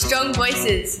Strong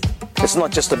Voices. It's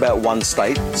not just about one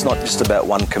state, it's not just about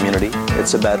one community,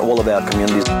 it's about all of our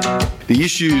communities. The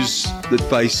issues that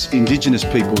face Indigenous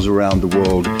peoples around the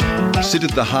world sit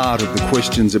at the heart of the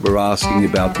questions that we're asking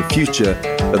about the future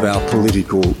of our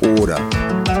political order.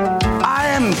 I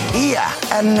am here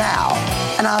and now,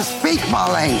 and I speak my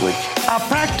language. I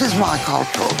practice my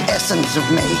cultural essence of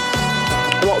me.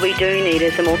 What we do need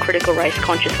is a more critical race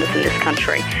consciousness in this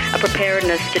country, a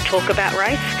preparedness to talk about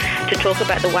race, to talk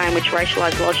about the way in which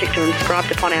racialised logics are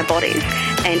inscribed upon our bodies,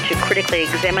 and to critically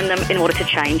examine them in order to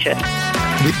change it.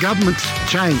 The government's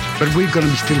changed, but we're going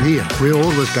to be still here. We're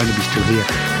always going to be still here.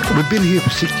 We've been here for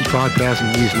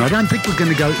 65,000 years, and I don't think we're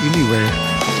going to go anywhere.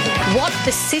 What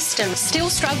the system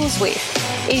still struggles with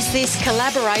is this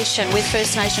collaboration with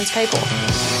First Nations people.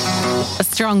 A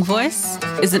strong voice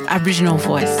is an Aboriginal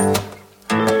voice.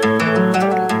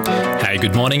 Hey,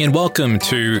 good morning and welcome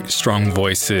to Strong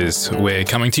Voices. We're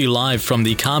coming to you live from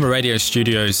the CAAMA radio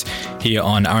studios here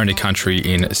on Aranda Country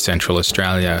in Central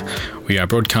Australia. We are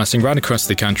broadcasting right across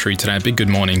the country today. A big good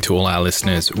morning to all our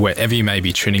listeners, wherever you may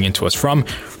be tuning into us from.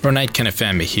 We're on 8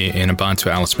 FM here in Abantu,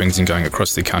 Alice Springs, and going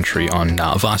across the country on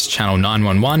Vast Channel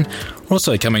 911. We're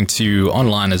also coming to you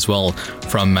online as well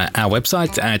from our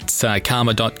website at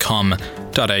caama.com.au.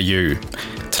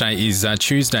 Today is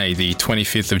Tuesday, the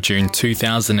 25th of June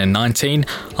 2019.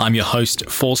 I'm your host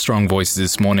for Strong Voices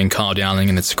this morning, Kyle Dowling,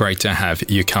 and it's great to have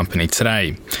your company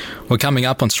today. We're coming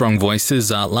up on Strong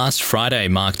Voices. Last Friday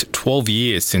marked 12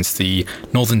 years since the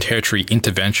Northern Territory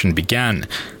intervention began.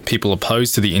 People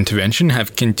opposed to the intervention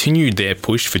have continued their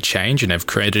push for change and have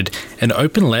created an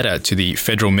open letter to the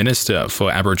Federal Minister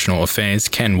for Aboriginal Affairs,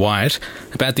 Ken Wyatt,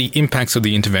 about the impacts of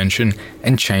the intervention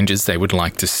and changes they would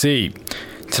like to see.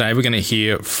 Today we're going to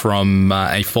hear from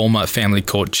a former Family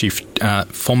Court Chief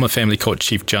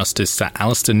Justice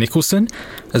Alistair Nicholson,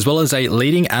 as well as a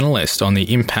leading analyst on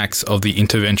the impacts of the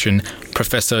intervention.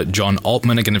 Professor John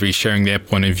Altman are going to be sharing their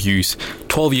point of views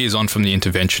 12 years on from the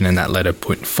intervention and that letter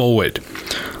put forward.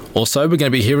 Also, we're going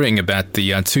to be hearing about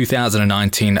the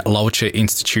 2019 Lowitja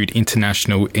Institute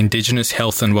International Indigenous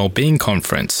Health and Wellbeing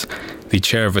Conference. The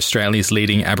chair of Australia's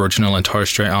leading Aboriginal and Torres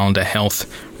Strait Islander health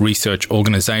research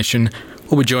organisation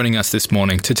will be joining us this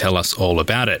morning to tell us all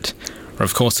about it. Or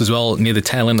of course, as well, near the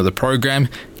tail end of the program,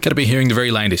 going to be hearing the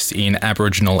very latest in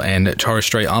Aboriginal and Torres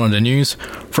Strait Islander news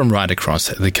from right across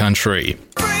the country.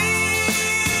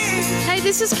 Hey,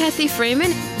 this is Kathy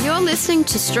Freeman. You're listening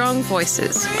to Strong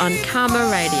Voices on CAAMA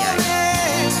Radio.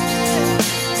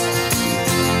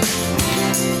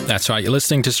 That's right, you're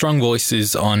listening to Strong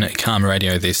Voices on CAAMA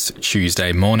Radio this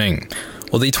Tuesday morning.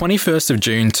 Well, the 21st of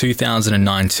June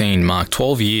 2019 marked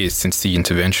 12 years since the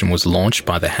intervention was launched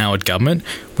by the Howard government,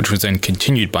 which was then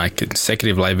continued by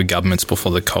consecutive Labor governments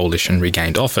before the coalition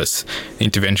regained office. The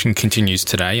intervention continues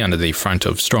today under the front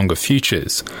of Stronger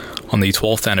Futures. On the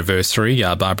 12th anniversary,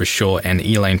 Barbara Shaw and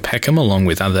Elaine Peckham, along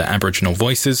with other Aboriginal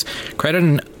voices,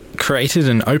 created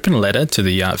an open letter to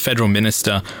the Federal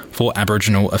Minister for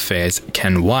Aboriginal Affairs,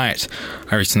 Ken Wyatt.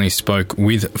 I recently spoke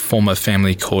with former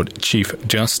Family Court Chief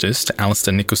Justice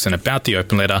Alistair Nicholson about the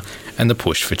open letter and the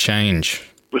push for change.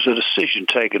 It was a decision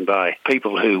taken by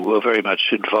people who were very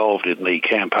much involved in the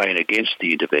campaign against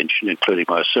the intervention, including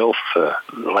myself, the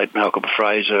late Malcolm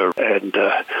Fraser, and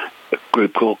a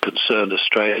group called Concerned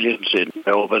Australians in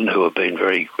Melbourne, who have been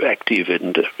very active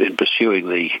in pursuing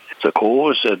the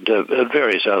cause, and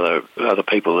various other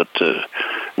people that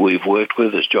we've worked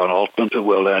with, as John Altman, a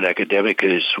well-known academic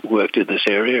who's worked in this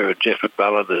area, and Jeff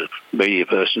McMullen, the media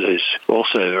person who's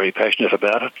also very passionate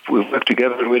about it. We've worked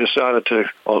together, and we decided to,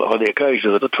 on the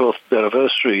occasion of the 12th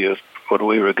anniversary of what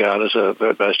we regard as a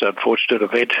most unfortunate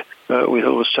event, we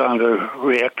thought it was time to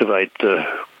reactivate the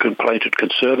complaint and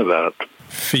concern about it.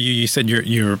 For you, you said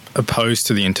you're opposed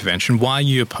to the intervention. Why are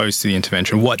you opposed to the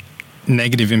intervention? What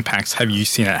negative impacts have you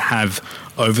seen it have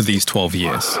over these 12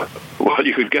 years? Well,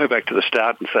 you could go back to the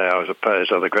start and say I was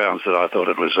opposed on the grounds that I thought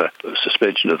it was a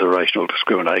suspension of the Racial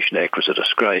Discrimination Act was a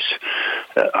disgrace.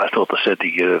 I thought the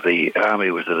sending of the Army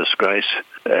was a disgrace,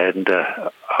 and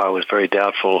I was very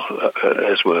doubtful,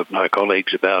 as were my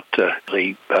colleagues, about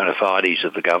the bona fides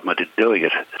of the government in doing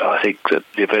it. I think that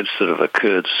the events that have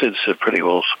occurred since have pretty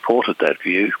well supported that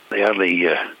view.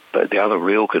 But the other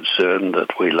real concern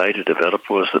that we later developed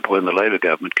was that when the Labor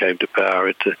government came to power,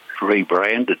 it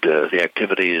rebranded the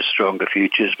activity as Stronger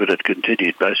Futures, but it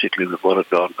continued basically with what had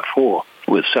gone before,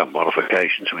 with some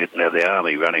modifications. We didn't have the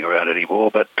Army running around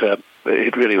anymore, but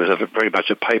It really was very much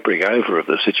a papering over of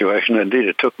the situation. Indeed,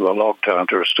 it took them a long time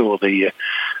to restore the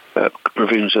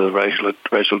provisions of the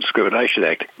Racial Discrimination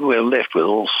Act. We're left with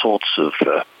all sorts of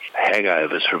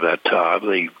hangovers from that time,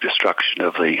 the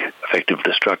effective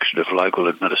destruction of local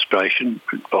administration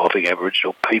involving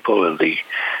Aboriginal people and the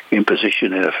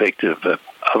imposition, in effect, of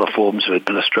other forms of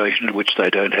administration in which they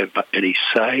don't have any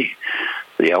say,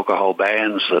 the alcohol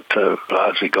bans that are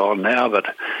largely gone now, but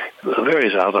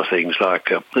various other things like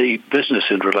the business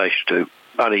in relation to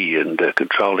money and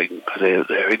controlling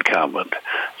their income and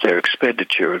their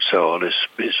expenditure and so on is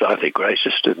I think,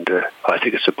 racist, and I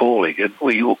think it's appalling. And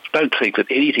we don't think that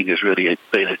anything has really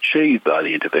been achieved by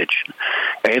the intervention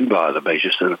and by the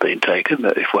measures that have been taken.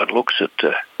 If one looks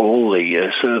at all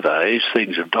the surveys,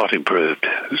 things have not improved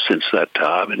since that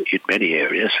time in many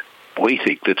areas. We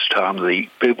think that it's time the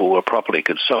people were properly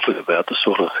consulted about the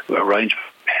sort of arrangement,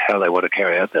 how they want to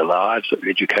carry out their lives.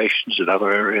 Education's another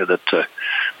area that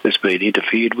has been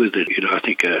interfered with in, I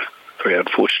think, a very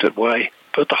unfortunate way.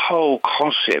 But the whole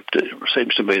concept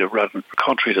seems to me to run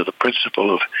contrary to the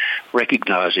principle of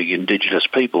recognising Indigenous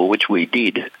people, which we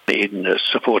did in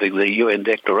supporting the UN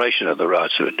Declaration of the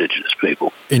Rights of Indigenous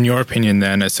People. In your opinion,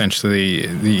 then, essentially,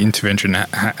 the intervention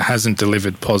hasn't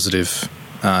delivered positive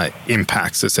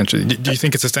impacts, essentially. Do you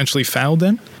think it's essentially failed,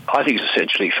 then? I think it's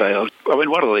essentially failed. I mean,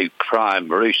 one of the prime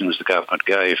reasons the government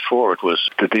gave for it was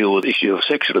to deal with the issue of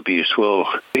sexual abuse. Well,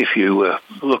 if you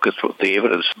look at the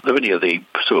evidence, many of the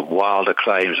sort of wilder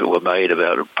claims that were made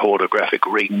about pornographic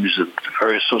rings and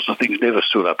various sorts of things never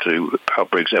stood up to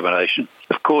proper examination.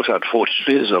 Of course,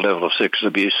 unfortunately, there's a level of sexual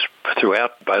abuse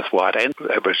throughout both white and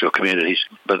Aboriginal communities,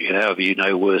 but in our view,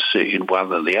 no worse in one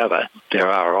than the other. There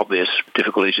are obvious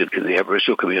difficulties in the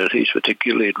Aboriginal communities,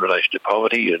 particularly in relation to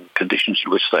poverty and conditions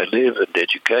in which they live and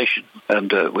education,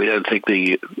 and we don't think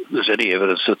there's any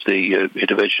evidence that the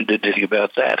intervention did anything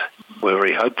about that. We're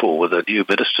very hopeful with a new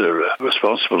minister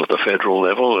responsible at the federal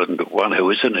level and one who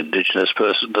is an Indigenous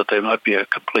person that there might be a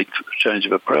complete change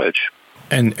of approach.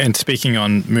 And speaking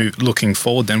on looking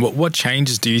forward, then, what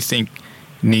changes do you think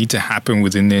need to happen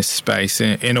within this space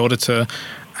in order to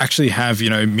actually have,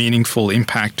 meaningful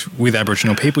impact with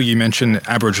Aboriginal people? You mentioned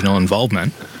Aboriginal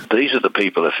involvement. These are the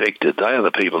people affected. They are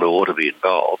the people who ought to be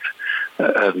involved.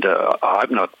 And I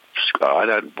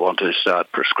don't want to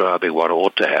start prescribing what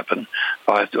ought to happen.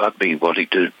 I'd be wanting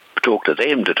to talk to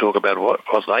them to talk about what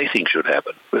they think should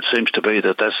happen. It seems to me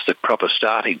that that's the proper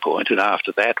starting point, and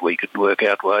after that we can work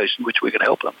out ways in which we can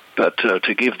help them. But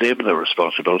to give them the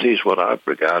responsibility is what I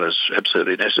regard as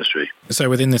absolutely necessary. So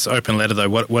within this open letter, though,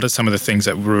 what are some of the things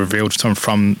that were revealed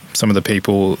from some of the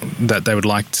people that they would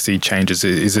like to see changes?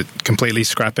 Is it completely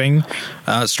scrapping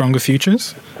Stronger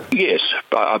Futures? Yes,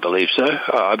 I believe so.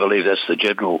 I believe that's the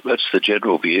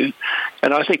general view.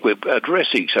 And I think we're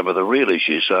addressing some of the real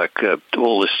issues, like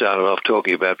all this started off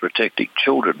talking about protecting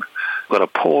children. We've got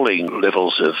appalling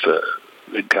levels of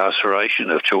incarceration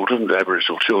of children,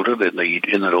 Aboriginal children, in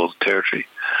the Northern Territory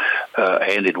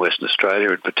and in Western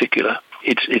Australia in particular.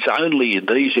 It's only in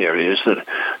these areas that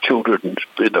children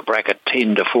in the bracket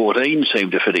 10 to 14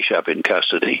 seem to finish up in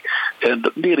custody, and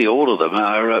nearly all of them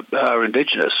are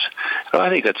Indigenous. And I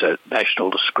think that's a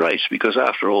national disgrace because,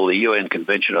 after all, the UN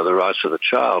Convention of the Rights of the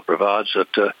Child provides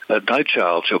that no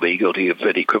child shall be guilty of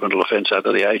any criminal offence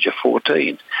under the age of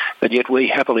 14. And yet we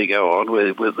happily go on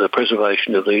with the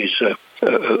preservation of these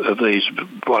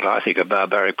what I think are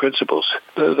barbaric principles.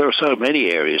 There are so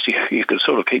many areas you can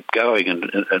sort of keep going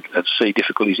and see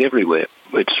difficulties everywhere.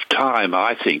 It's time,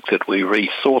 I think, that we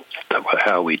rethought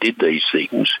how we did these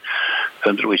things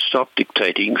and that we stopped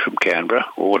dictating from Canberra,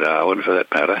 or Darwin for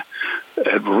that matter,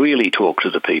 and really talk to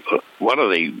the people. One of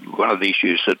the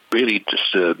issues that really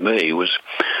disturbed me was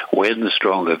when the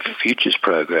Stronger Futures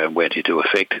program went into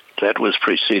effect. That was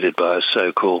preceded by a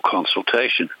so-called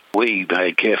consultation. We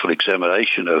made careful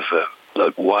examination of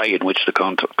the way in which the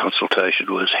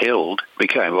consultation was held. It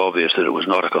became obvious that it was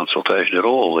not a consultation at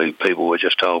all. The people were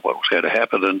just told what was going to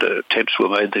happen, and attempts were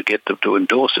made to get them to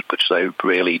endorse it, which they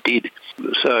rarely did.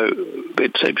 So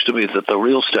it seems to me that the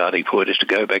real starting point is to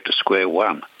go back to square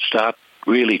one, start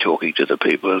really talking to the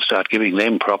people and start giving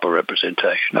them proper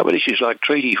representation. But issues like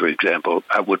treaty, for example,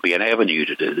 would be an avenue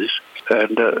to do this.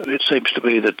 And it seems to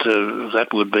me that that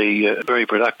would be very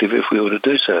productive if we were to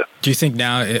do so. Do you think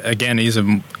now, again, is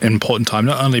an important time,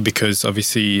 not only because,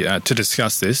 obviously, to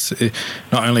discuss this,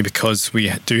 not only because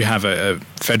we do have a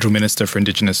Federal Minister for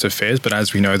Indigenous Affairs, but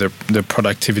as we know, the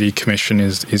Productivity Commission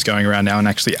is going around now and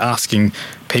actually asking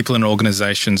people and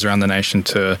organisations around the nation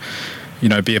to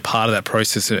be a part of that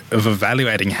process of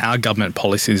evaluating how government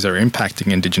policies are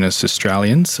impacting Indigenous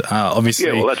Australians. Obviously,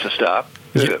 yeah, well, that's a start.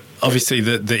 Yeah, obviously,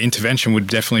 the intervention would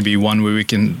definitely be one where we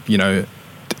can,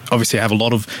 obviously have a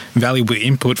lot of valuable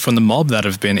input from the mob that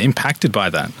have been impacted by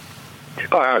that.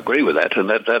 I agree with that, and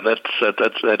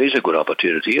that is a good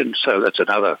opportunity, and so that's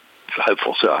another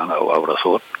hopeful sign, I would have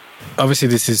thought. Obviously,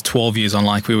 this is 12 years on,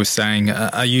 like we were saying.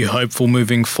 Are you hopeful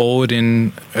moving forward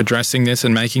in addressing this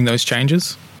and making those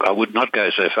changes? I would not go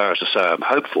so far as to say I'm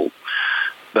hopeful,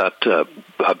 but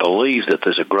I believe that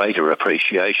there's a greater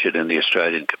appreciation in the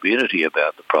Australian community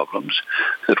about the problems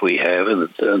that we have, and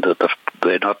that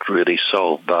they're not really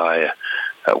solved by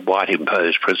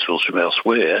white-imposed principles from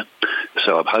elsewhere.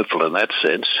 So I'm hopeful in that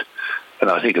sense. And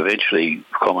I think eventually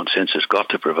common sense has got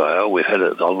to prevail. We've had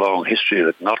a long history of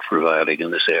it not prevailing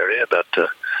in this area, but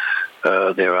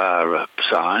there are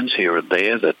signs here and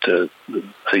there that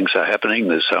things are happening.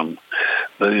 There's some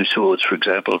moves towards, for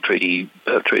example, treaty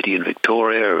in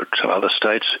Victoria or some other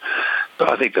states.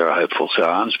 But I think there are hopeful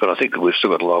signs, but I think we've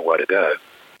still got a long way to go.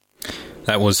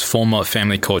 That was former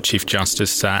Family Court Chief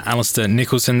Justice Alistair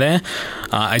Nicholson there.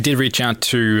 I did reach out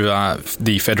to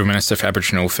the Federal Minister for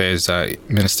Aboriginal Affairs,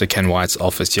 Minister Ken White's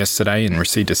office yesterday, and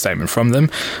received a statement from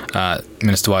them.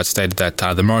 Minister White stated that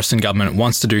the Morrison government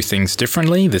wants to do things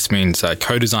differently. This means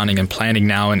co-designing and planning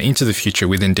now and into the future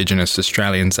with Indigenous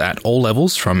Australians at all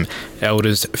levels, from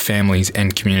elders, families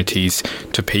and communities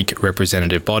to peak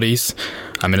representative bodies.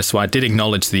 Minister White did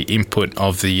acknowledge the input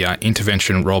of the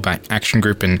Intervention Rollback Action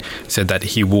Group and said that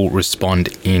he will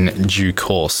respond in due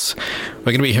course.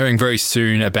 We're going to be hearing very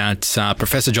soon about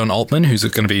Professor John Altman, who's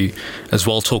going to be as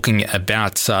well talking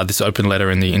about this open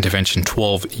letter in the intervention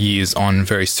 12 years on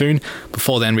very soon.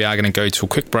 Before then, we are going to go to a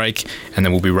quick break, and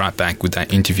then we'll be right back with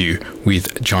that interview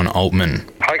with John Altman.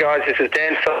 Hi guys, this is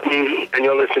Dan Sutton, and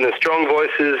you're listening to Strong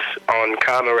Voices on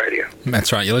CAAMA Radio.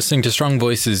 That's right, you're listening to Strong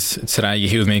Voices today. You're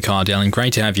here with me, Kyle Dowling.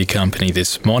 Great to have your company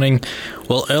this morning.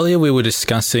 Well, earlier we were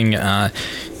discussing the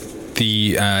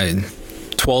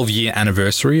 12-year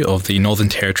anniversary of the Northern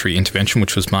Territory intervention,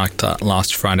 which was marked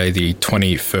last Friday, the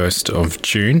 21st of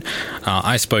June.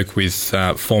 I spoke with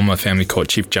former Family Court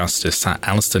Chief Justice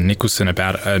Alistair Nicholson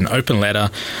about an open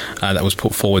letter that was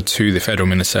put forward to the Federal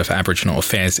Minister for Aboriginal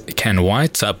Affairs, Ken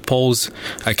White.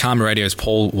 CAAMA Radio's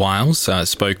Paul Wiles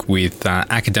spoke with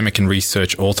academic and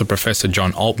research author Professor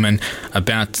John Altman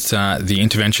about the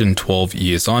intervention 12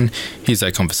 years on. Here's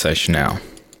our conversation now.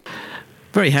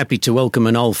 Very happy to welcome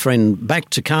an old friend back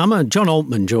to CAAMA. John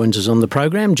Altman joins us on the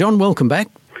program. John, welcome back.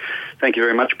 Thank you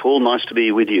very much, Paul. Nice to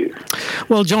be with you.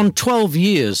 Well, John, 12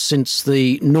 years since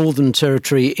the Northern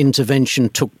Territory intervention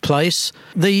took place.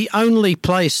 The only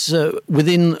place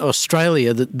within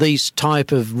Australia that these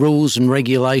type of rules and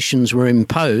regulations were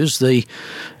imposed, the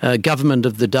government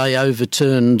of the day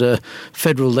overturned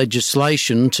federal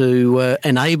legislation to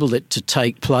enable it to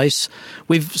take place.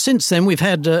 Since then, we've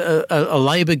had a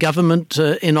Labor government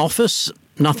in office.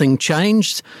 Nothing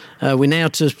changed. We're now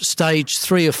to stage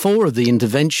 3 or 4 of the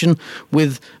intervention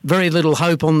with very little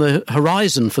hope on the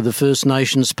horizon for the First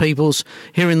Nations peoples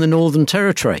here in the Northern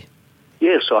Territory.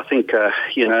 Yes, I think, I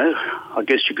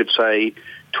guess you could say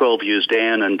 12 years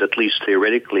down and at least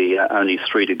theoretically only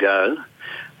 3 to go.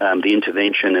 The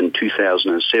intervention in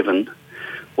 2007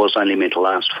 was only meant to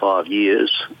last 5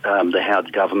 years. The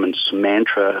Howard government's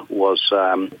mantra was,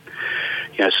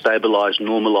 stabilise,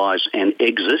 normalise and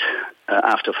exit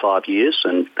after 5 years,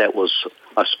 and that was,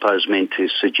 I suppose, meant to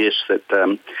suggest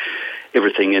that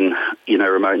everything in,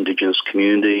 remote Indigenous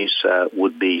communities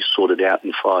would be sorted out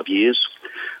in 5 years.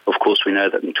 Of course, we know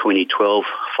that in 2012,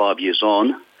 5 years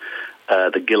on,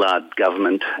 the Gillard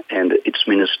government and its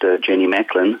minister, Jenny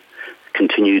Macklin,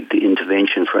 continued the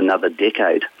intervention for another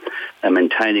decade,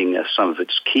 maintaining some of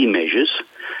its key measures,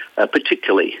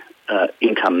 particularly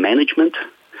income management,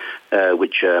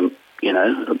 which,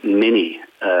 many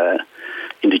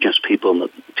Indigenous people in the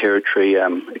Territory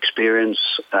experience,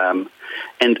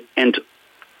 and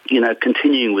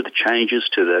continuing with the changes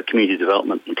to the Community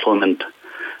Development Employment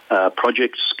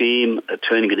Project scheme,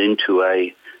 turning it into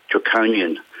a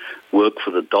draconian work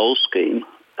for the dole scheme,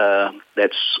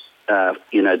 that's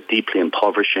deeply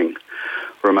impoverishing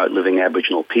remote living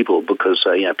Aboriginal people because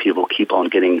people keep on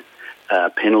getting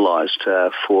penalised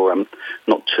for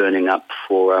not turning up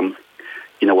for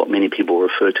what many people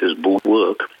refer to as bull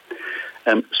work.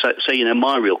 So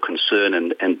my real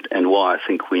concern and why I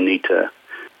think we need to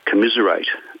commiserate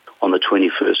on the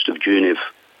 21st of June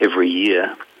every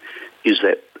year is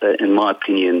that, in my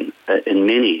opinion, in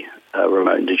many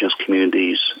remote Indigenous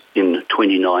communities in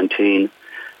 2019,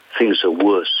 things are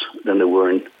worse than they were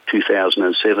in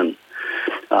 2007.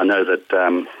 I know that,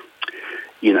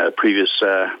 a previous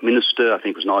minister, I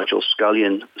think it was Nigel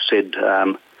Scullion, said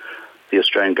the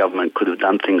Australian government could have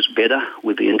done things better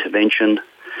with the intervention.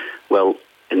 Well,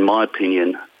 in my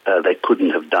opinion, they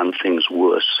couldn't have done things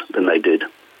worse than they did.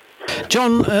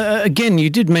 John, again, you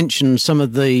did mention some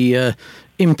of the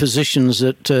impositions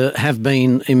that have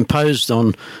been imposed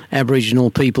on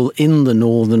Aboriginal people in the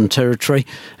Northern Territory.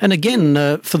 And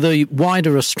again, for the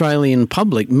wider Australian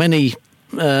public, many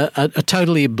are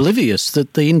totally oblivious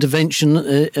that the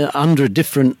intervention under a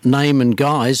different name and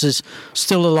guise is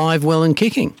still alive, well and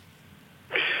kicking.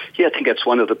 Yeah, I think that's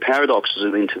one of the paradoxes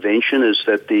of intervention, is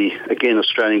that the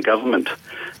Australian government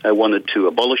wanted to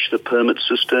abolish the permit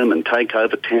system and take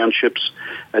over townships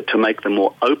to make them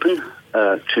more open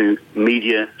to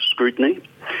media scrutiny.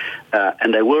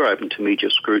 And they were open to media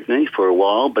scrutiny for a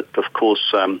while, but of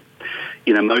course,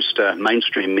 most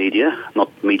mainstream media,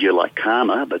 not media like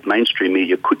CAAMA, but mainstream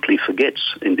media quickly forgets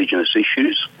Indigenous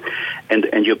issues.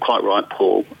 And you're quite right,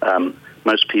 Paul.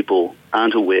 Most people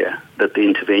aren't aware that the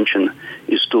intervention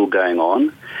is still going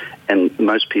on, and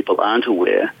most people aren't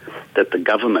aware that the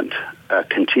government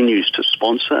continues to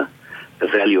sponsor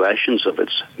evaluations of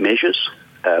its measures,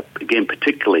 again,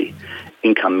 particularly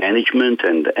income management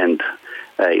and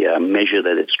a measure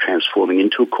that it's transforming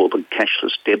into called the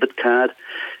cashless debit card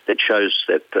that shows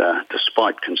that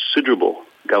despite considerable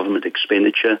government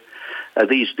expenditure,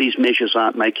 these measures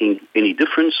aren't making any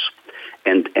difference.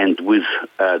 And with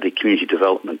the community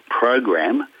development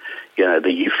program,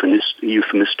 the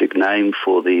euphemistic name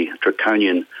for the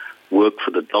draconian work for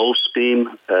the dole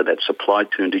scheme that's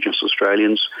applied to Indigenous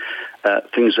Australians,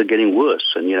 things are getting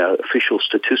worse. And, official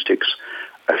statistics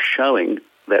are showing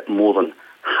that more than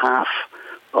half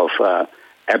of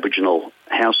Aboriginal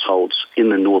households in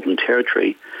the Northern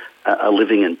Territory are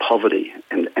living in poverty,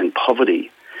 and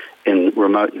poverty in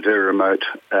very remote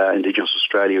Indigenous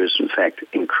Australia is in fact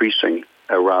increasing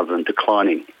rather than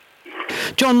declining.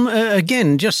 John,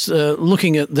 again, just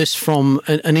looking at this from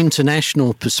an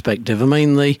international perspective, I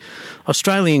mean, the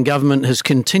Australian government has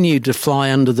continued to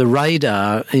fly under the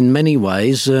radar in many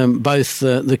ways, both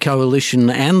the Coalition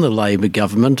and the Labor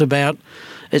government, about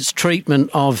its treatment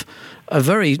of a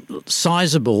very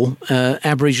sizable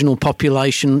Aboriginal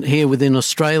population here within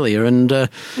Australia. And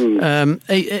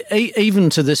even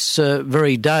to this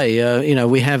very day,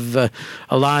 we have a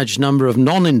large number of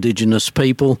non-Indigenous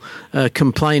people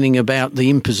complaining about the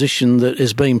imposition that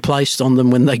is being placed on them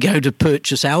when they go to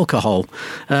purchase alcohol,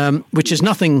 which is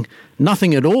nothing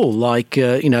at all like,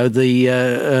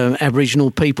 the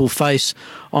Aboriginal people face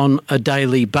on a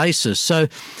daily basis. So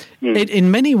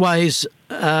in many ways,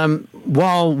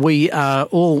 while we are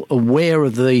all aware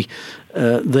of the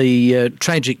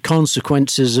tragic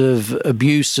consequences of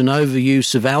abuse and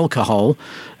overuse of alcohol,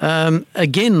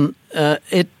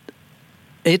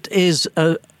 it is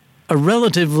a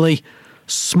relatively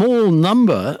small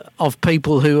number of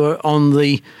people who are on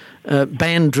the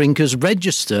banned drinkers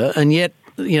register, and yet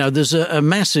there's a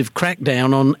massive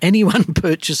crackdown on anyone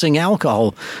purchasing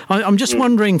alcohol. I'm just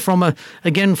wondering from a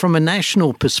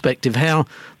national perspective how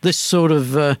this sort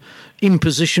of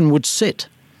imposition would sit.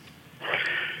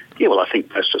 Yeah, well, I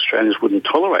think most Australians wouldn't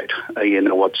tolerate,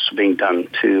 what's being done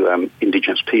to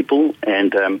Indigenous people.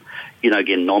 And,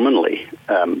 again, nominally,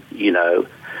 I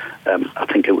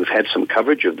think we've had some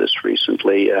coverage of this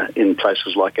recently in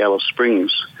places like Alice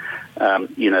Springs.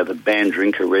 The banned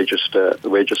drinker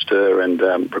register and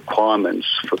requirements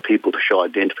for people to show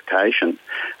identification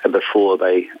before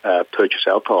they purchase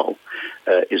alcohol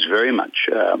is very much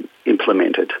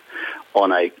implemented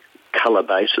on a colour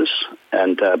basis,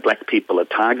 and black people are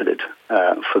targeted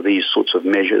for these sorts of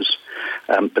measures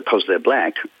because they're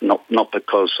black, not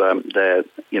because they're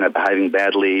behaving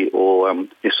badly or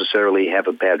necessarily have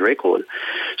a bad record.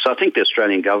 So I think the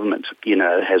Australian government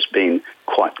has been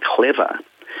quite clever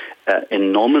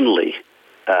in nominally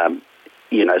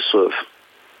sort of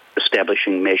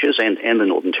establishing measures, and the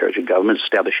Northern Territory government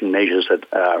establishing measures that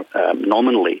are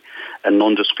nominally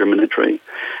non-discriminatory,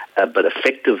 but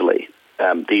effectively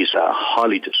these are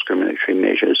highly discriminatory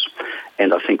measures.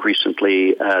 And I think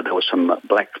recently there were some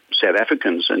black South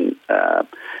Africans in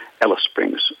Alice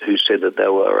Springs who said that they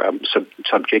were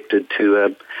subjected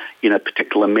to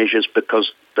particular measures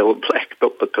because they were black,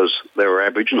 not because they were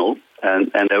Aboriginal,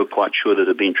 and they were quite sure that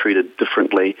they'd been treated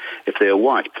differently if they were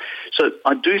white. So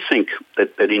I do think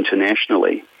that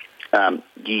internationally,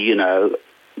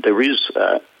 there is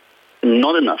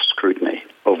not enough scrutiny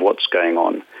of what's going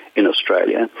on in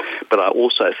Australia, but I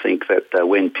also think that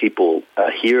when people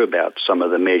hear about some of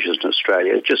the measures in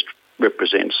Australia, it just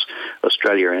represents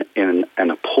Australia in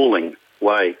an appalling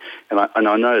way. And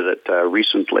I know that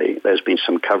recently there's been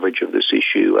some coverage of this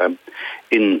issue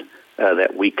in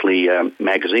that weekly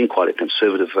magazine, quite a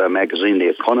conservative magazine, The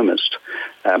Economist,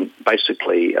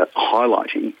 basically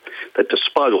highlighting that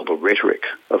despite all the rhetoric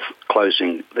of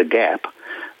closing the gap,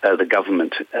 the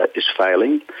government is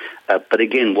failing. But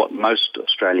again, what most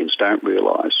Australians don't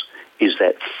realise is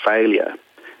that failure,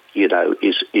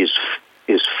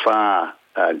 is far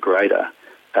greater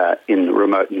in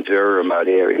remote and very remote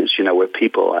areas, where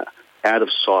people are out of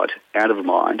sight, out of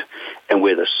mind, and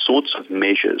where the sorts of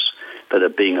measures that are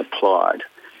being applied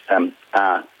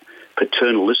are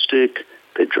paternalistic,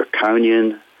 they're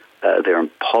draconian, they're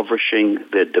impoverishing,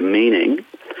 they're demeaning,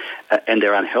 and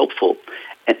they're unhelpful.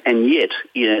 And yet,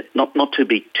 not to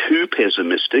be too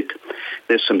pessimistic,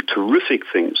 there's some terrific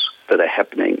things that are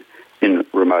happening in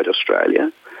remote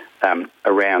Australia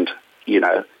around,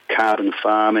 carbon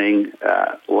farming,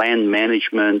 land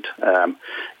management,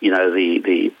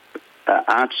 the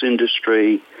arts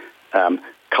industry,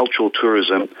 cultural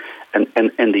tourism,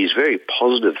 and these very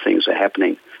positive things are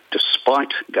happening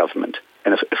despite government.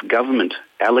 And if government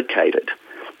allocated,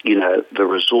 the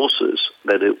resources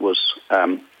that it was,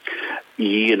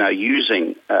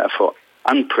 using for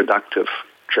unproductive,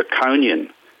 draconian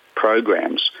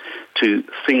programs to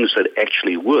things that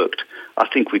actually worked, I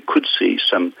think we could see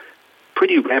some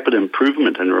pretty rapid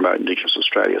improvement in remote Indigenous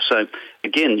Australia. So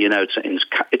again,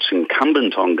 it's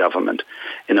incumbent on government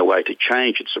in a way to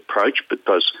change its approach,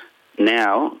 because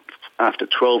now, after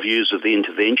 12 years of the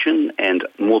intervention and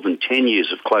more than 10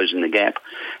 years of closing the gap,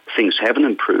 things haven't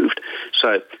improved.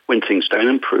 So when things don't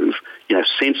improve,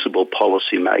 sensible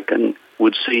policy making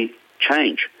would see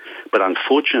change. But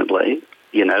unfortunately,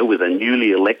 with a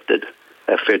newly elected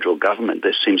federal government,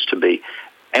 there seems to be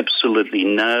absolutely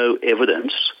no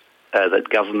evidence that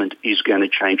government is going to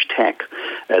change tack.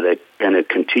 They're going to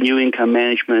continue income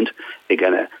management. They're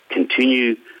going to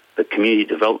continue the community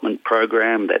development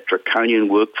program, that draconian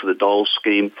work for the dole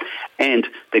scheme, and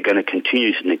they're going to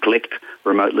continue to neglect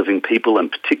remote living people,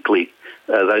 and particularly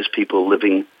those people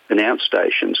living in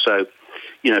outstations. So,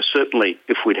 certainly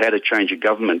if we'd had a change of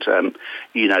government,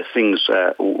 things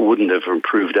wouldn't have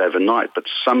improved overnight. But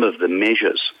some of the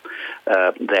measures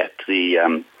that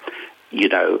the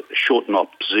Shorten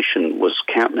opposition was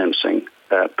countenancing,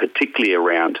 particularly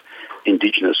around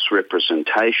Indigenous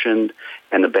representation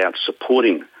and about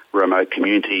supporting remote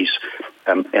communities,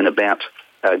 and about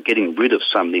getting rid of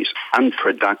some of these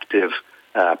unproductive,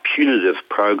 punitive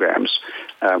programs,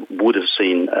 would have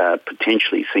seen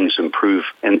potentially things improve.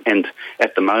 And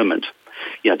at the moment,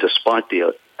 despite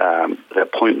the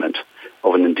appointment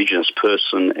of an Indigenous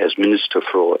person as Minister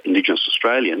for Indigenous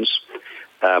Australians,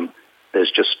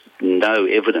 there's just no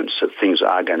evidence that things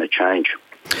are going to change.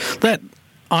 That,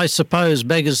 I suppose,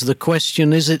 beggars the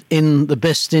question, is it in the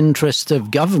best interest of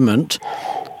government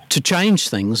to change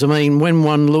things? I mean, when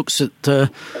one looks at the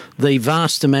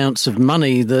vast amounts of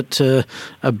money that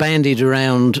are bandied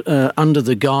around under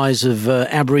the guise of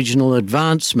Aboriginal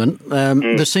advancement,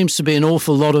 there seems to be an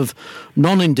awful lot of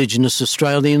non-Indigenous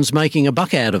Australians making a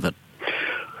buck out of it.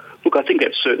 Look, I think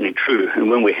that's certainly true.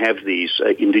 And when we have these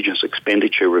Indigenous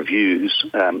expenditure reviews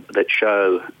that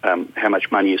show how much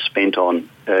money is spent on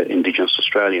Indigenous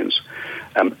Australians,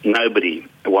 nobody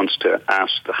wants to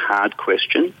ask the hard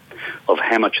question of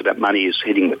how much of that money is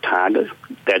hitting the target.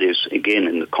 That is, again,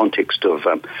 in the context of,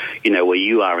 where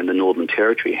you are in the Northern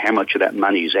Territory, how much of that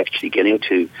money is actually getting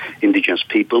to Indigenous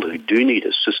people who do need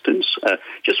assistance,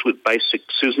 just with basic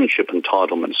citizenship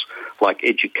entitlements like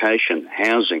education,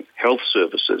 housing, health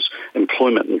services,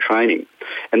 employment and training,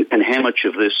 and how much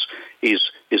of this is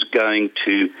going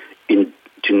to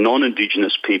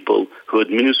non-Indigenous people who are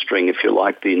administering, if you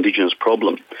like, the Indigenous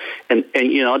problem. And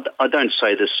I don't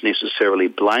say this necessarily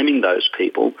blaming those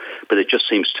people, but it just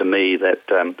seems to me that,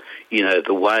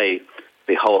 the way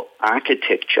the whole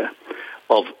architecture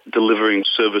of delivering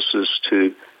services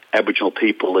to Aboriginal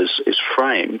people is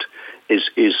framed is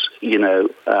it's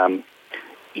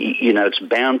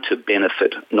bound to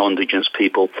benefit non-Indigenous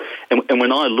people. And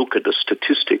when I look at the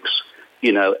statistics,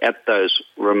 at those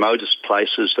remotest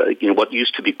places, what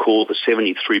used to be called the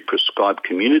 73 prescribed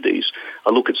communities, I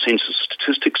look at census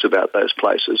statistics about those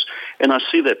places, and I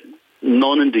see that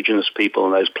non-Indigenous people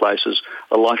in those places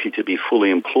are likely to be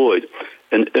fully employed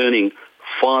and earning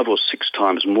 5 or 6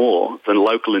 times more than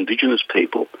local Indigenous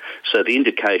people. So the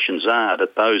indications are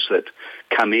that those that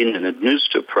come in and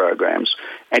administer programs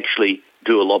actually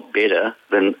do a lot better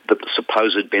than the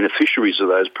supposed beneficiaries of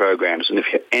those programs. And if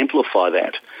you amplify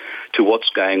that to what's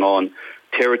going on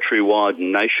territory-wide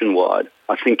and nationwide,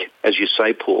 I think, as you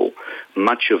say, Paul,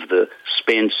 much of the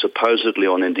spend supposedly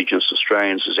on Indigenous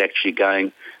Australians is actually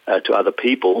going to other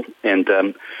people. And,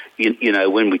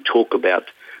 when we talk about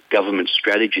government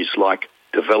strategies like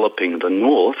developing the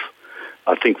North,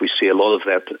 I think we see a lot of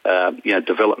that,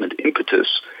 development impetus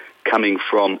coming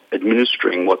from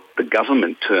administering what the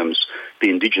government terms the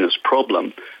Indigenous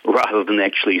problem, rather than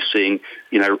actually seeing,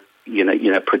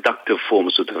 productive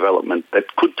forms of development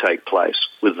that could take place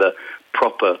with the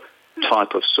proper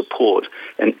type of support.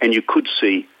 And you could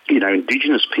see,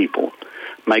 Indigenous people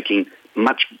making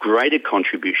much greater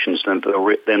contributions than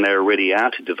they already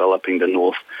are to developing the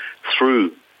North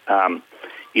through,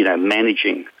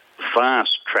 managing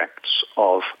vast tracts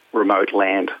of remote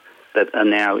land that are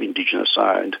now Indigenous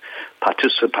owned,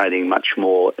 participating much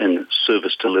more in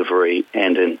service delivery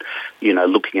and in,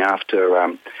 looking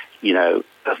after,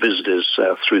 visitors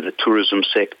through the tourism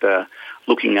sector,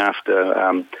 looking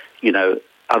after,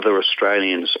 other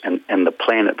Australians and the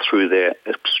planet through their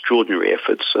extraordinary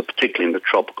efforts, particularly in the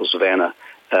tropical savanna,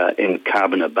 in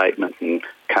carbon abatement and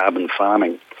carbon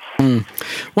farming.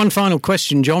 One final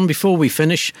question, John, before we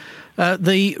finish.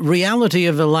 The reality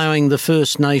of allowing the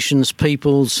First Nations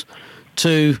peoples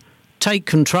to take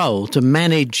control, to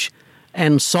manage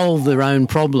and solve their own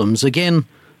problems, again,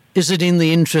 is it in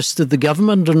the interest of the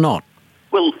government or not?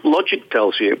 Well, logic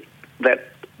tells you that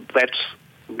that's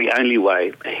the only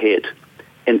way ahead.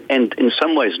 And in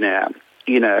some ways now,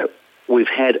 we've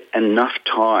had enough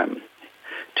time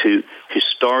to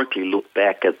historically look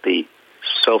back at the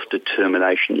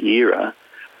self-determination era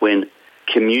when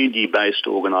community-based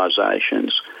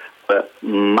organisations were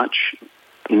much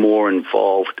more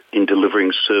involved in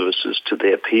delivering services to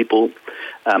their people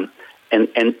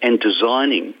and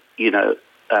designing,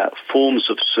 forms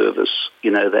of service,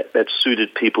 that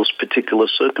suited people's particular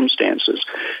circumstances.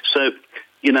 So,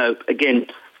 again,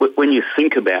 when you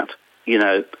think about,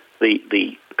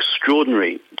 the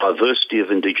extraordinary diversity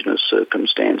of Indigenous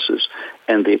circumstances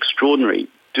and the extraordinary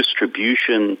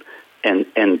distribution and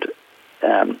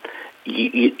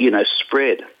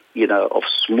spread, of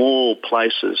small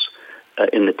places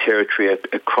in the territory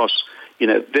across,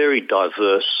 very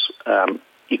diverse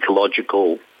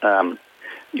ecological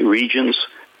regions,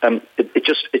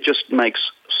 it just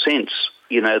makes sense,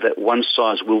 that one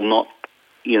size will not,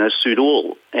 suit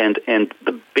all, and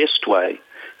the best way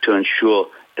to ensure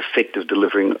effective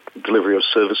delivery of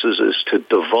services is to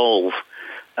devolve,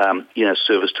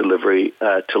 service delivery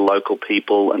to local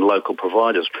people and local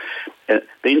providers. The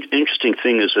interesting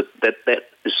thing is that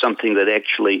is something that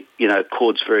actually,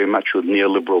 accords very much with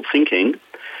neoliberal thinking,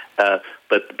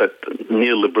 but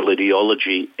neoliberal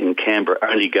ideology in Canberra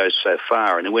only goes so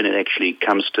far, and when it actually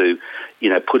comes to,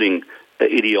 putting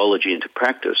ideology into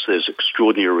practice, there's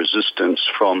extraordinary resistance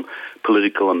from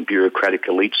political and bureaucratic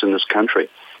elites in this country.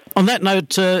 On that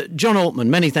note, John Altman,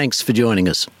 many thanks for joining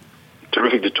us.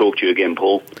 Terrific to talk to you again,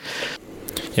 Paul.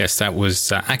 Yes, that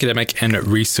was academic and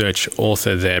research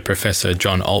author there, Professor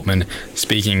John Altman,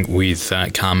 speaking with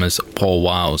CAAMA's Paul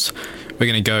Wiles. We're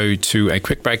going to go to a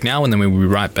quick break now, and then we'll be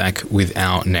right back with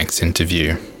our next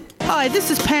interview. Hi, this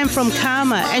is Pam from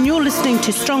CAAMA, and you're listening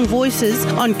to Strong Voices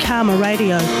on CAAMA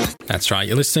Radio. That's right,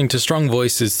 you're listening to Strong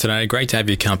Voices today. Great to have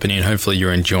your company, and hopefully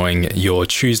you're enjoying your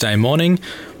Tuesday morning.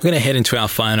 We're going to head into our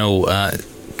final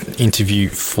interview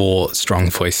for Strong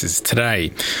Voices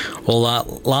today. Well,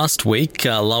 last week,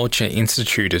 Loacha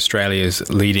Institute, Australia's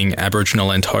leading Aboriginal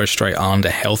and Torres Strait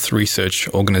Islander health research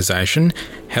organisation,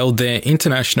 held their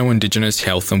International Indigenous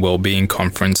Health and Wellbeing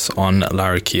Conference on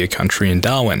Larrakia Country in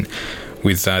Darwin,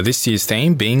 with this year's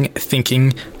theme being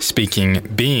Thinking, Speaking,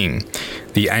 Being.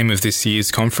 The aim of this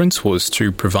year's conference was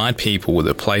to provide people with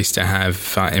a place to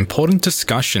have important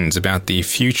discussions about the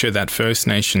future that First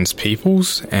Nations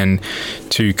peoples and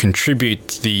to contribute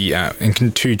to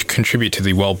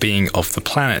the well-being of the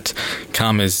planet.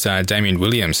 CAAMA's Damien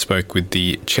Williams spoke with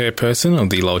the chairperson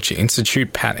of the Loacha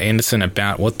Institute, Pat Anderson,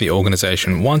 about what the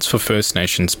organisation wants for First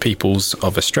Nations peoples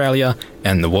of Australia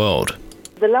and the world.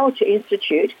 The Loacha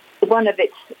Institute, one of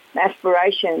its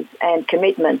aspirations and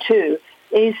commitment too,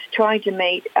 is trying to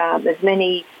meet as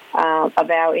many of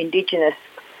our Indigenous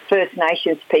First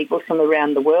Nations peoples from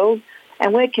around the world.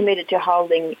 And we're committed to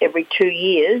holding every 2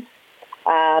 years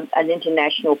an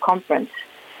international conference.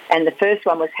 And the first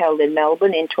one was held in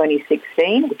Melbourne in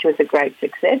 2016, which was a great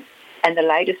success. And the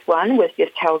latest one was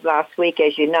just held last week,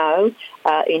 as you know,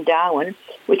 in Darwin,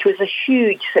 which was a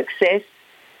huge success.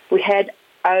 We had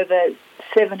over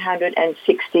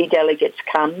 760 delegates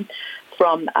come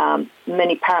from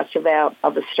many parts of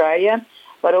Australia,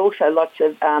 but also lots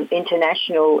of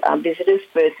international visitors,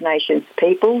 First Nations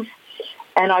peoples.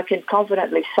 And I can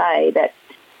confidently say that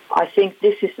I think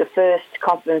this is the first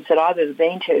conference that I've ever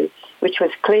been to, which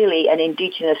was clearly an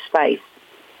Indigenous space.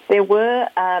 There were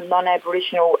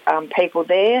non-Aboriginal people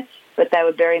there, but they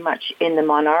were very much in the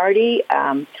minority.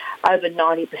 Over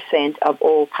 90% of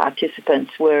all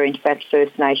participants were, in fact,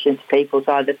 First Nations peoples,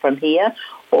 either from here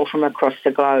or from across the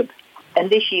globe.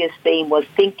 And this year's theme was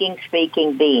Thinking,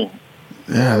 Speaking, Being.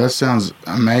 Yeah, that sounds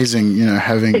amazing,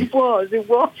 having... It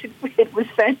was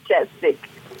fantastic.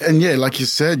 And yeah, like you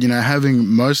said, having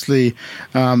mostly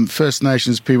First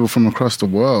Nations people from across the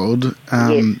world,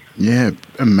 yes. Yeah,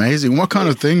 amazing. What kind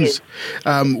of things,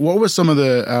 what were some of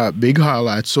the big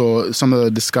highlights or some of the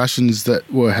discussions that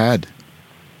were had?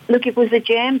 Look, it was a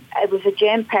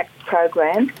jam-packed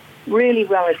program, really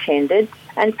well attended,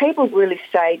 and people really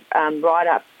stayed right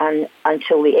up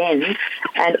until the end,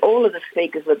 and all of the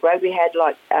speakers were great. We had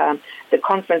the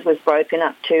conference was broken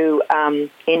up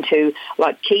into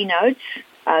keynotes,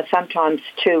 sometimes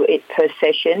two per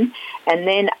session, and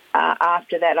then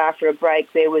after that, after a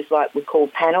break, there was we call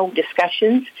panel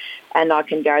discussions, and I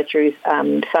can go through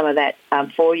some of that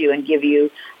for you and give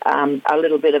you a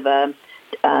little bit of a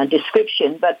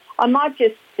description, but I might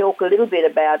just talk a little bit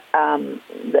about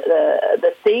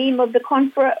the theme of the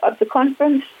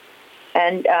conference,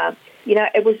 and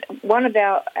it was one of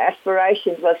our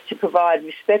aspirations was to provide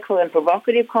respectful and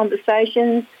provocative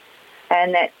conversations,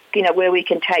 and that where we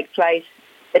can take place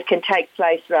as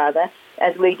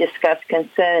we discuss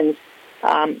concerns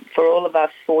for all of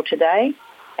us for today,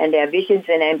 and our visions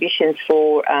and ambitions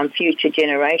for future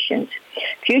generations.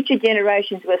 Future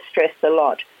generations were stressed a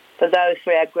lot. For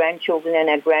our grandchildren and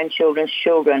our grandchildren's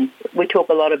children. We talk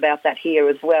a lot about that here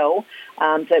as well.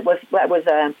 So that was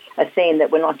a theme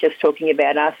that we're not just talking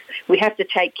about us. We have to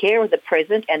take care of the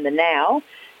present and the now,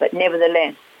 but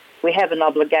nevertheless, we have an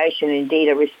obligation, indeed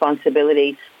a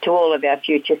responsibility to all of our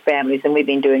future families, and we've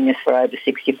been doing this for over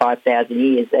 65,000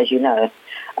 years, as you know.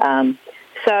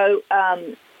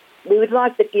 We would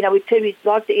like to invert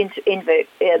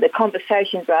the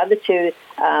conversations rather to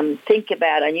think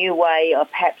about a new way of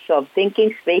perhaps of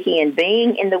thinking, speaking and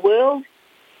being in the world,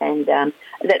 and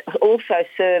that also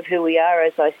serve who we are,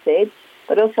 as I said,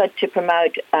 but also to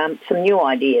promote some new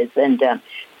ideas. And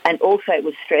also it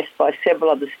was stressed by several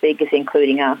of the speakers,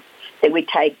 including us, that we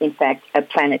take, in fact, a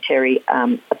planetary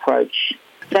approach.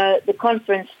 So the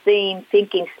conference theme,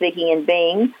 Thinking, Speaking and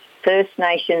Being, First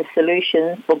Nations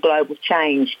Solutions for Global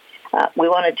Change. We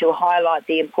wanted to highlight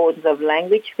the importance of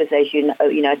language because, as you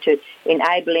know, to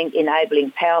enabling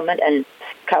empowerment and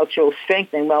cultural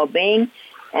strength and well-being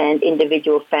and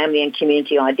individual family and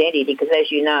community identity because, as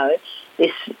you know,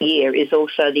 this year is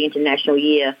also the International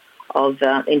Year of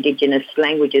Indigenous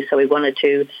Languages, so we wanted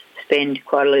to spend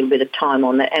quite a little bit of time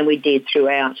on that, and we did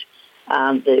throughout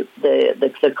the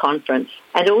conference.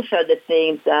 And also the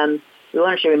themes, we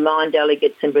wanted to remind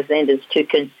delegates and presenters to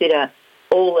consider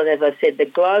all, and as I said, the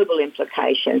global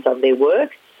implications of their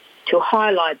work, to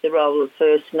highlight the role of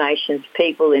First Nations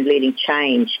people in leading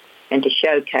change and to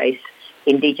showcase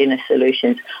Indigenous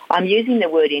solutions. I'm using the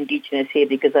word Indigenous here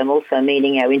because I'm also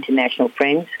meeting our international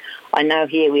friends. I know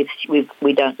here we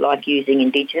don't like using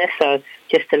Indigenous, so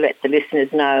just to let the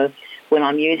listeners know, when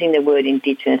I'm using the word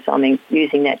Indigenous, I'm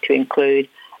using that to include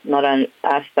not only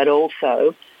us but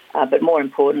also, but more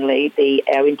importantly,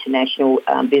 our international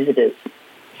visitors.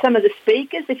 Some of the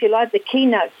speakers, if you like, the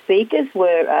keynote speakers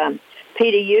were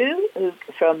Peter Yu, who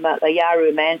from a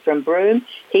Yaru man from Broome.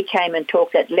 He came and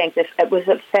talked at length. It was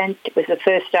the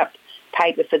first up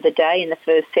paper for the day in the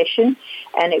first session,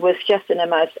 and it was just the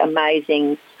most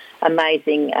amazing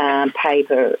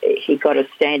paper. He got a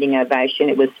standing ovation.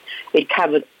 It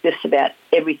covered just about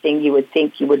everything you would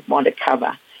think you would want to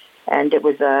cover, and it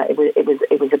was a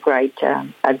great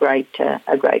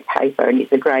paper, and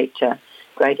he's a great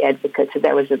advocate. So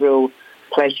that was a real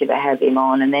pleasure to have him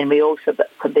on. And then we also,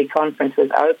 the conference was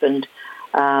opened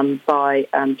by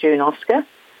June Oscar,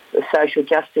 the Social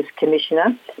Justice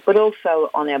Commissioner, but also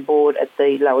on our board at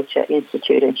the Lowacha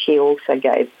Institute, and she also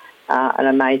gave an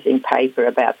amazing paper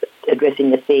about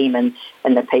addressing the theme and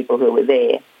the people who were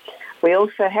there. We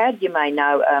also had, you may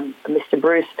know, Mr.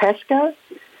 Bruce Pascoe,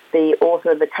 the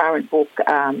author of the current book,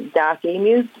 Dark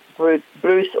Emu.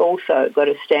 Bruce also got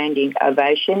a standing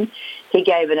ovation. He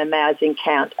gave an amazing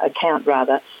account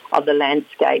of the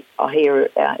landscape here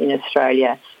in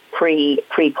Australia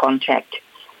pre-contact,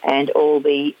 and all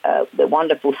the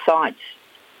wonderful sites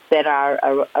that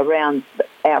are around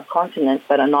our continent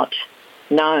but are not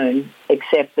known,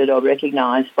 accepted or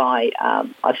recognised by,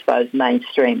 I suppose,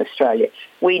 mainstream Australia.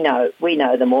 We know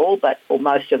them all, or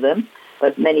most of them,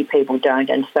 but many people don't,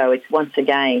 and so it's once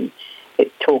again,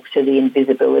 it talks to the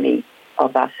invisibility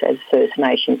of us as First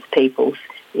Nations peoples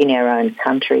in our own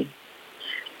country.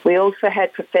 We also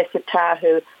had Professor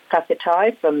Tahu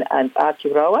Kakatai from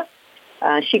Aotearoa.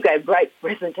 She gave a great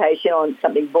presentation on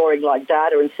something boring like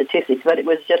data and statistics, but it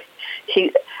was just,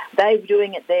 they were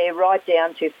doing it there right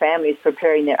down to families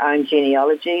preparing their own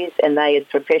genealogies, and they as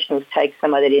professionals take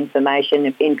some of that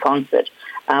information in concert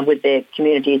with their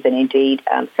communities and indeed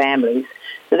families.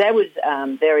 So that was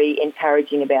very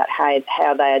encouraging about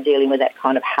how they are dealing with that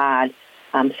kind of hard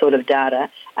sort of data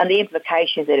and the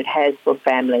implications that it has for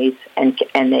families and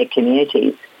their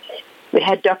communities. We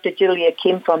had Dr. Julia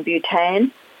Kim from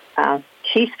Bhutan.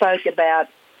 She spoke about,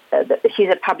 she's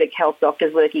a public health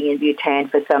doctor working in Bhutan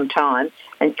for some time,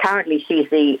 and currently she's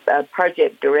the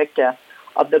project director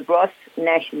of the Gross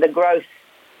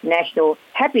National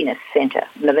Happiness Centre.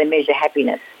 Now, they measure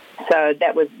happiness. So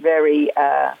that was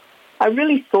a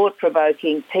really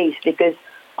thought-provoking piece, because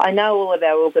I know all of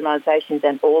our organisations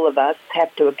and all of us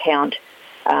have to account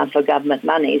for government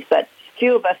monies, but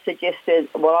few of us suggested,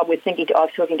 I was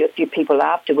talking to a few people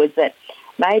afterwards, that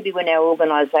maybe when our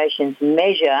organisations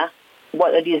measure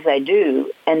what it is they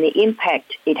do and the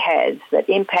impact it has, that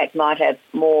impact might have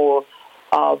more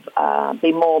of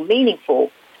be more meaningful,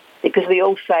 because we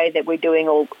all say that we're doing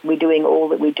all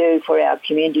that we do for our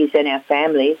communities and our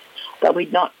families, but we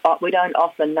don't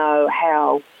often know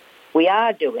how we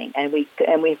are doing, and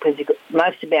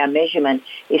most of our measurement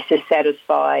is to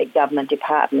satisfy government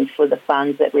departments for the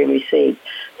funds that we receive.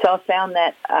 So I found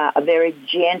that a very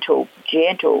gentle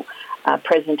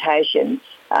presentation,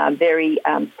 very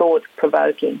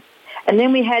thought-provoking. And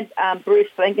then we had Bruce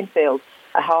Blenkenfeld,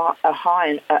 a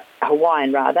Hawaiian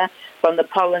from the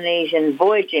Polynesian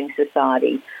Voyaging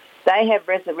Society. They have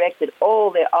resurrected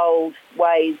all their old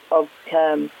ways of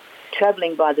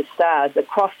travelling by the stars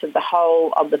across the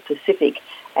whole of the Pacific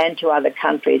and to other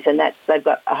countries, and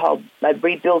they've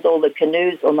rebuilt all the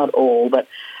canoes, or not all, but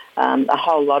a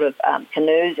whole lot of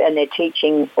canoes, and they're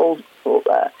teaching all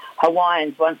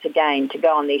Hawaiians once again to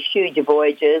go on these huge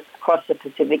voyages across the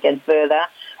Pacific and further,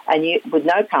 and with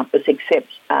no compass except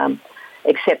the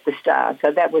stars.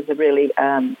 So that was a really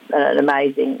an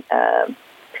amazing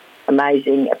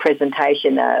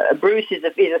presentation. Bruce is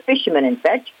a fisherman, in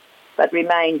fact, but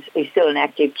he's still an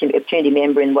active community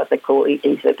member in what they call,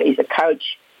 he's a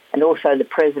coach and also the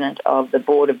president of the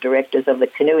board of directors of the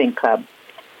Canoeing Club.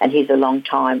 And he's a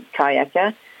long-time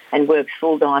kayaker and works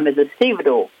full-time as a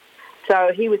stevedore.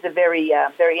 So he was a very,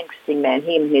 very interesting man.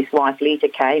 He and his wife Lita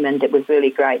came, and it was really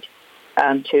great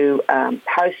to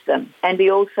host them. And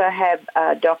we also have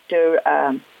Dr.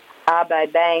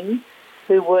 Abe Bang,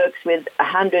 who works with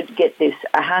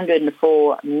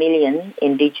 104 million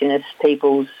Indigenous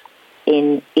peoples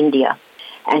in India.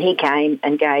 And he came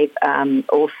and gave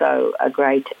also a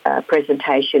great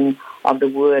presentation of the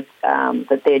work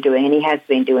that they're doing. And he has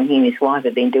been doing, he and his wife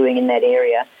have been doing in that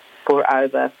area for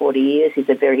over 40 years. He's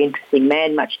a very interesting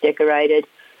man, much decorated.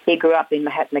 He grew up in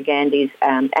Mahatma Gandhi's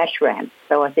ashram.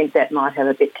 So I think that might have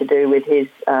a bit to do with his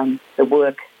the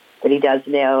work that he does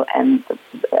now, and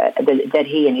that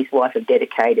he and his wife have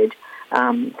dedicated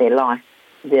their life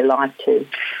to.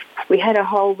 We had a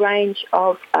whole range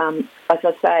of, as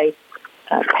I say,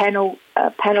 panel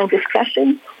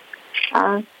discussions.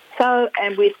 And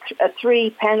with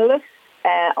three panelists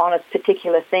on a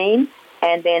particular theme,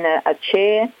 and then a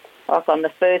chair. Like on the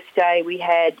first day, we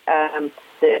had the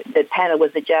panel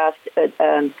was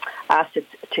asked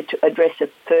to address the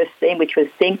first theme, which was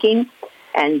thinking,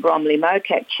 and Bromley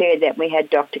Mocack chaired that. We had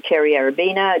Dr. Kerry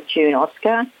Arabina, June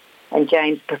Oscar, and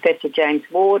Professor James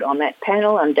Ward on that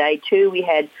panel. On day two, we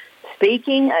had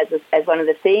speaking as one of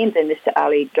the themes, and Mr.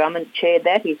 Ali Drummond chaired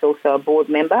that. He's also a board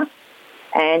member.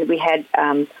 And we had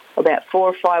about 4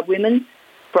 or 5 women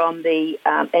from the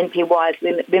NPY's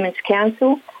Women's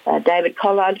Council, David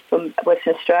Collard from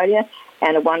Western Australia,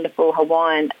 and a wonderful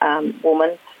Hawaiian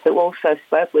woman who also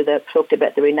talked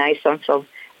about the renaissance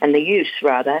and the use,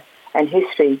 and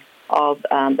history of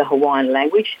the Hawaiian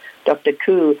language, Dr.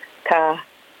 Ku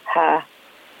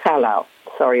Kalau.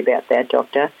 Sorry about that,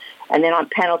 Doctor. And then on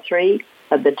panel 3,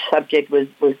 the subject was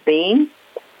being,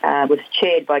 was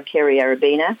chaired by Kerry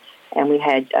Arabina, and we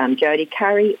had Jodie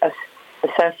Curry,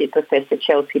 Associate Professor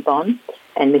Chelsea Bond,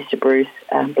 and Mr. Bruce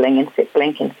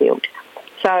Blenkenfield.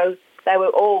 So they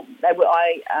were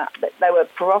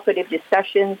provocative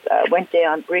discussions. Went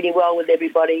down really well with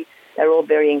everybody. They were all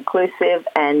very inclusive,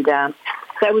 and so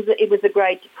it was a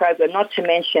great program. Not to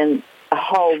mention a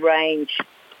whole range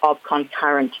of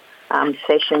concurrent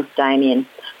sessions, Damien.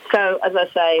 So as I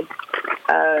say,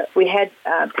 we had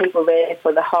people there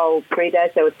for the whole 3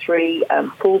 days. There were 3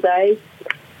 full days,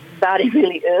 starting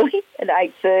really early at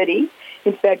 8:30.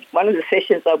 In fact, one of the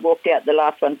sessions I walked out, the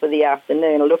last one for the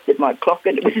afternoon, I looked at my clock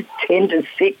and it was 10 to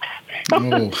 6.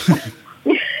 Oh.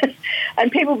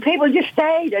 And people just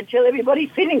stayed until everybody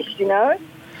finished, you know.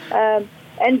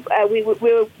 We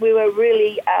were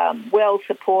really well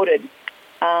supported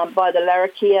by the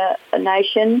Larrakia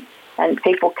Nation, and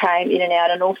people came in and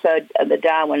out, and also the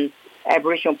Darwin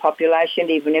Aboriginal population,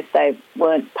 even if they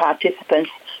weren't participants,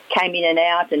 came in and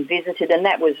out and visited, and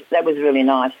that was really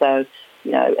nice. So,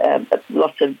 you know,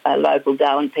 lots of local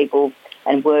Darwin people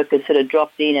and workers sort of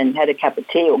dropped in and had a cup of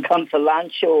tea or gone for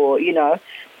lunch, or, you know,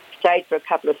 stayed for a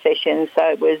couple of sessions. So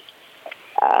it was.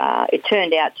 It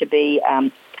turned out to be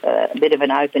a bit of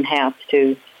an open house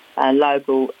to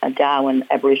local Darwin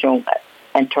Aboriginal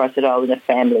and Torres Strait Islander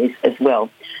families as well.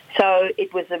 So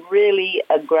it was a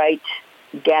great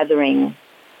gathering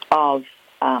of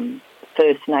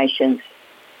First Nations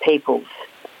peoples.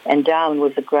 And Darwin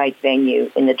was a great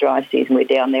venue in the dry season. We're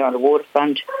down there on the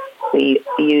waterfront. We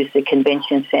used the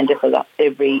convention centre for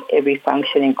every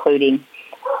function, including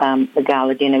the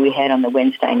gala dinner we had on the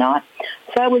Wednesday night.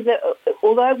 So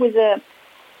although it was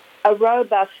a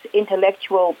robust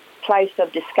intellectual place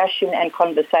of discussion and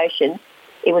conversation,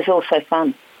 it was also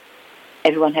fun.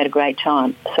 Everyone had a great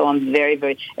time. So I'm very,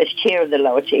 very, as chair of the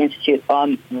Lower Tier Institute,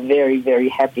 I'm very, very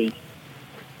happy.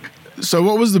 So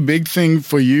what was the big thing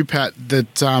for you, Pat,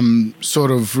 that sort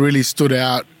of really stood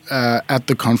out at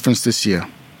the conference this year?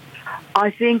 I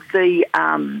think the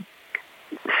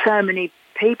so many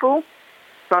people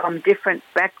from different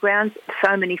backgrounds,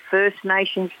 so many First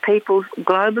Nations peoples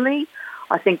globally.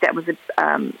 I think that was a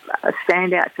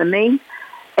standout for me.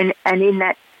 And in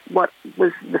that, what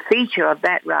was the feature of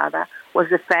that, rather, was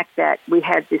the fact that we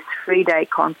had this 3-day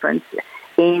conference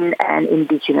in an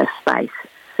Indigenous space.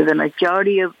 So the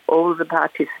majority of all of the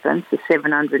participants, the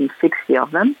 760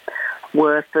 of them,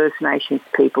 were First Nations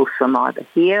peoples from either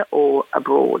here or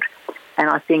abroad. And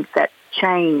I think that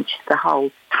changed the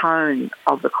whole tone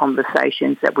of the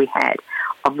conversations that we had,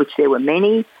 of which there were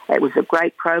many. It was a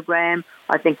great program.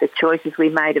 I think the choices we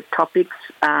made of topics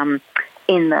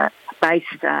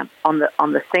based on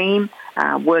the theme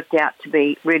worked out to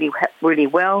be really, really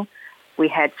well. We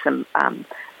had some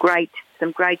great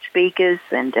speakers,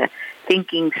 and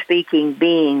thinking, speaking,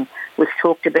 being was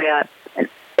talked about, and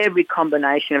every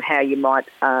combination of how you might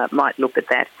look at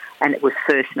that. And it was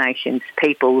First Nations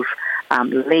peoples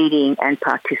leading and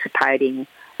participating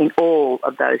in all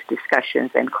of those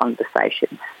discussions and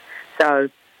conversations. So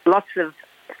lots of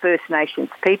First Nations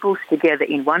peoples together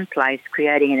in one place,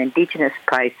 creating an Indigenous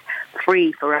place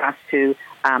free for us to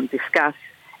discuss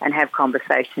and have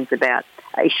conversations about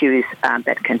issues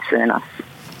that concern us.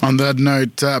 On that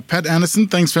note, Pat Anderson,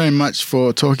 thanks very much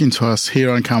for talking to us here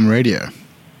on CAAMA Radio.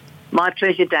 My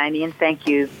pleasure, Damien. Thank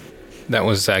you. That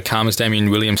was CAAMA's Damien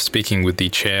Williams speaking with the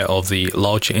chair of the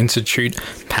Lower Tier Institute,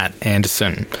 Pat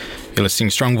Anderson. You're listening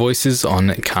to Strong Voices on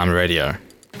CAAMA Radio.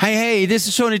 Hey, this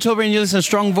is Shawnee Tilbury and you're listening to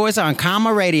Strong Voice on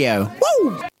CAAMA Radio.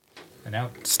 Woo! And now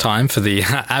it's time for the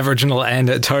Aboriginal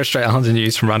and Torres Strait Islander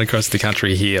news from right across the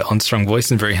country here on Strong Voice,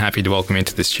 and very happy to welcome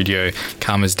into the studio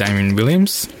CAAMA's Damien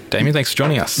Williams. Damien, thanks for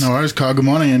joining us. No worries, Carl. Good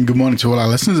morning, and good morning to all our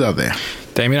listeners out there.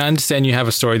 Damien, I understand you have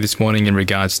a story this morning in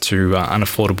regards to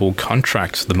unaffordable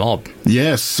contracts, the mob.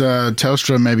 Yes,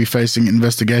 Telstra may be facing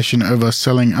investigation over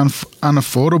selling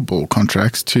unaffordable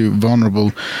contracts to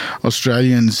vulnerable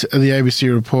Australians. The ABC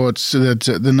reports that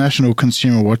the National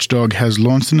Consumer Watchdog has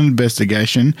launched an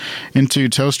investigation into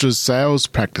Telstra's sales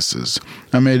practices.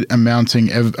 Amid mounting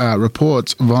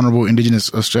reports, vulnerable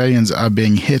Indigenous Australians are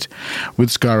being hit with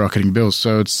skyrocketing bills.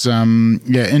 So it's,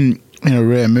 in a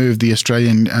rare move, the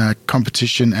Australian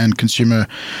Competition and Consumer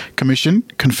Commission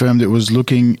confirmed it was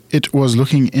looking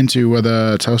into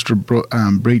whether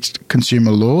Telstra breached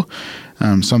consumer law,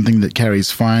 something that carries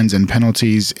fines and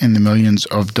penalties in the millions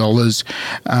of dollars.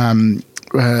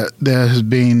 There has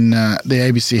been the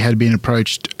ABC had been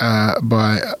approached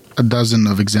by a dozen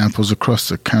of examples across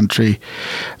the country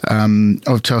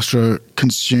of Telstra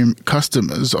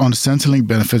customers on Centrelink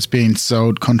benefits being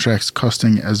sold, contracts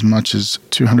costing as much as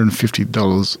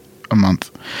 $250 a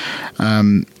month.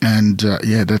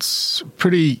 That's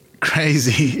pretty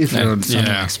crazy if you're on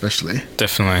Centrelink, especially.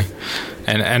 Definitely.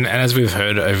 And as we've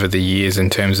heard over the years in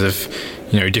terms of,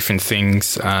 different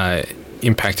things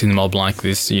impacting the mob like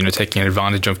this, taking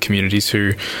advantage of communities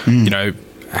who,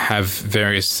 have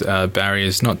various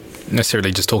barriers, not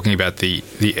necessarily just talking about the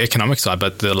economic side,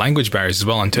 but the language barriers as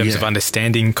well in terms of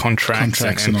understanding contracts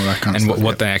and all that kind of stuff,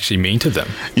 what they actually mean to them.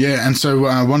 Yeah, and so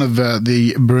one of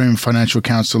the Broome financial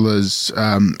counsellors,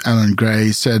 Alan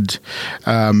Gray, said,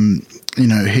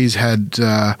 he's had,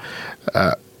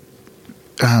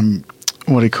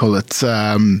 what do you call it,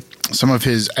 some of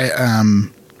his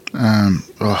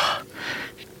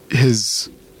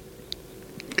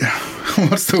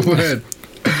what's the word?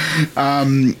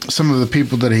 some of the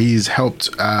people that he's helped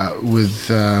with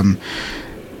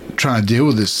trying to deal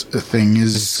with this thing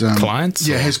is clients.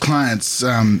 Yeah, his clients.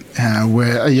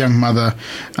 Where a young mother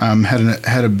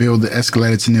had a bill that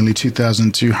escalated to nearly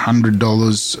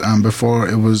 $2,200 before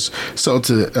it was sold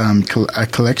to a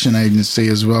collection agency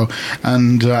as well,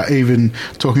 and even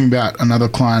talking about another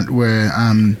client where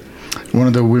one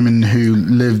of the women who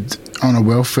lived on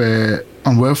welfare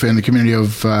in the community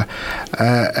of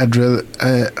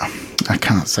I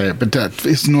can't say it, but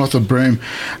it's north of Broome,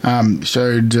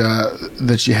 showed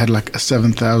that she had like a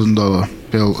 $7,000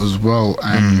 bill as well.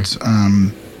 And,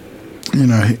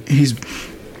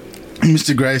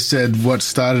 Mr. Gray said what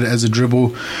started as a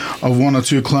dribble of one or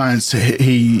two clients,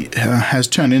 he has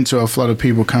turned into a flood of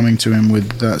people coming to him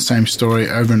with the same story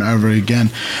over and over again.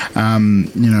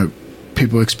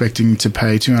 People expecting to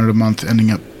pay $200 a month,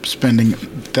 ending up spending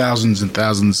thousands and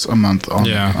thousands a month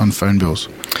on phone bills.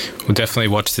 We'll definitely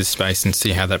watch this space and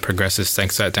see how that progresses.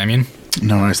 Thanks for that, Damien.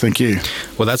 No worries, thank you.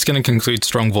 Well, that's going to conclude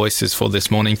Strong Voices for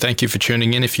this morning. Thank you for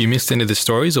tuning in. If you missed any of the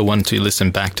stories or want to listen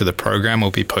back to the program,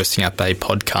 we'll be posting up a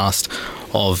podcast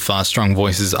of Strong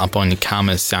Voices up on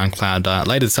CAAMA's SoundCloud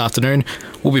later this afternoon.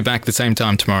 We'll be back the same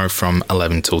time tomorrow from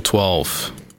 11 till 12.